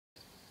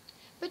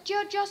But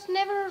you're just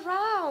never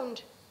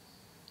around.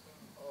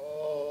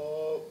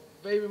 Oh,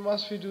 baby,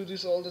 must we do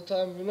this all the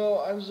time? You know,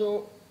 I'm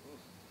so...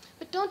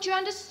 But don't you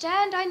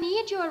understand? I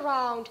need you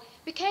around.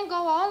 We can't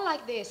go on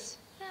like this.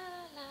 La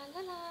la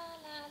la la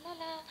la la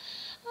la.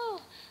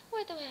 Oh,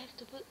 where do I have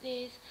to put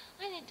this?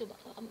 I need to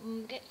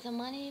get some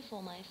money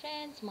for my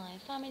friends, my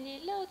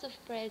family, loads of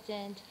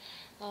presents.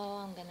 Oh,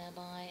 I'm gonna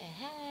buy a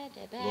hat,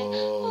 a bag.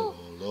 Oh,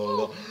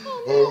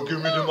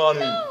 give me the money.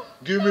 No,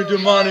 give me the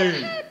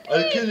money.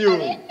 I'll kill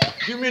you.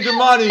 Give me the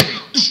money.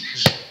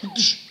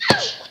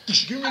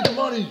 Give me the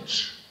money.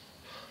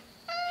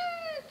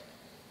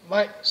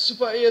 My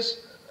super ears,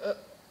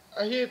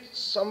 I hear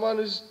someone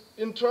is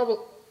in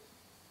trouble.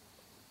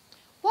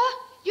 What?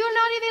 You're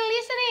not even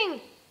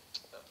listening.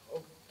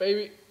 Oh,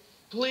 baby,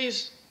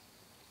 please.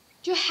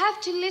 You have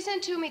to listen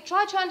to me.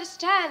 Try to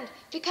understand.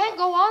 We can't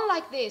go on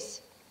like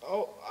this.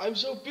 Oh, I'm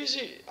so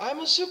busy. I'm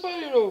a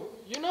superhero,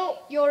 you know.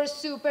 You're a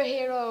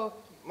superhero.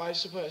 My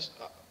super is...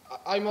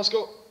 I must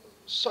go.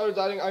 Sorry,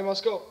 darling, I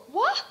must go.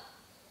 What?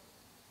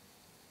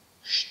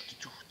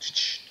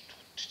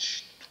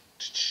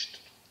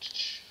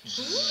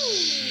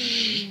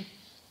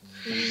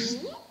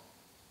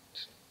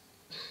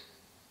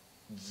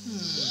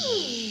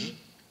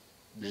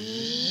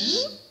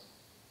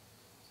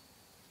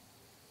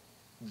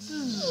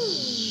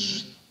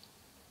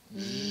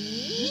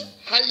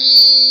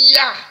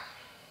 Hiya!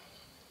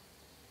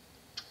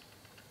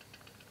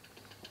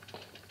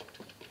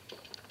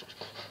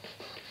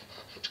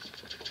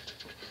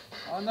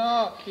 Oh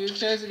no, he's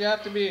chasing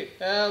after me.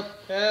 Help,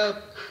 help.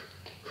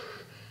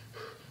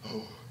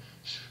 Oh,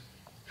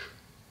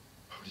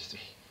 this way.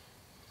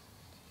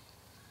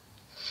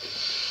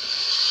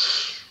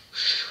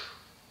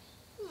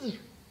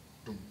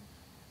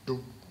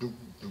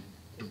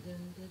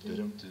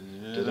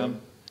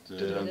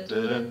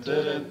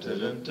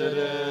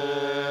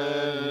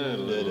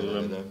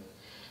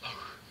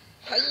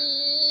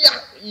 Hiya!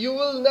 You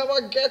will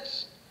never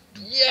get...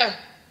 Yeah,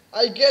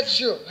 I get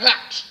you. Ha!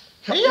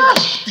 Yeah.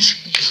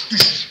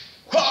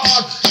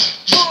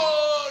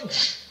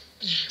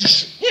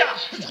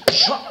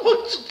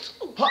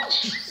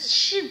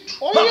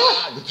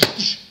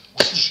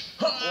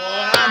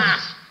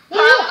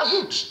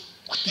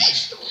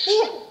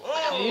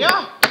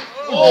 Yeah.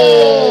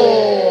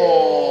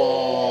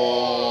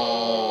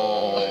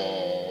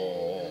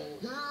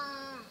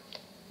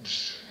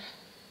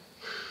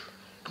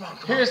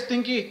 Here,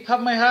 Stinky,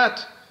 have my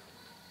hat.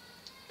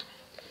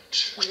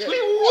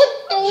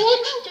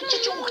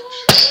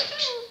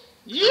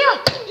 Yeah.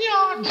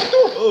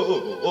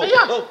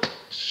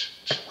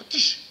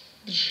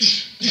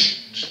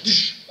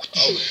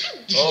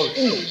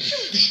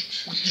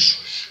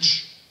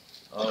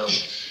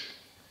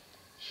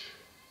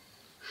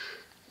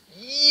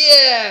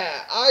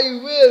 Yeah, I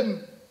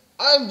win.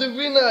 I'm the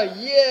winner,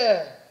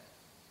 yeah.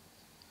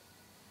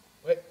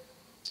 Wait,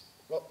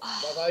 what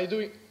are you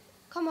doing?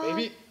 Come on,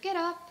 Baby. get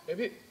up.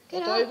 Baby,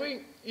 Get what are you up.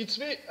 doing? It's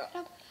me. Get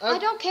up. I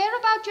don't care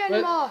about you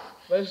anymore.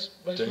 Where's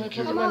my Thank pocket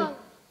you. Come money? on.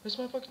 Where's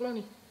my pocket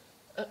money?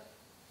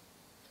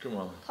 Come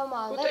on. Come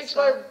on, Who let's takes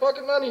my go.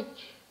 pocket money?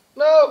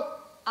 No!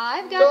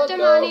 I've got Don't the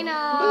go. money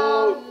now.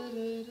 No!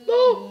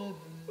 No!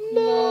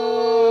 No!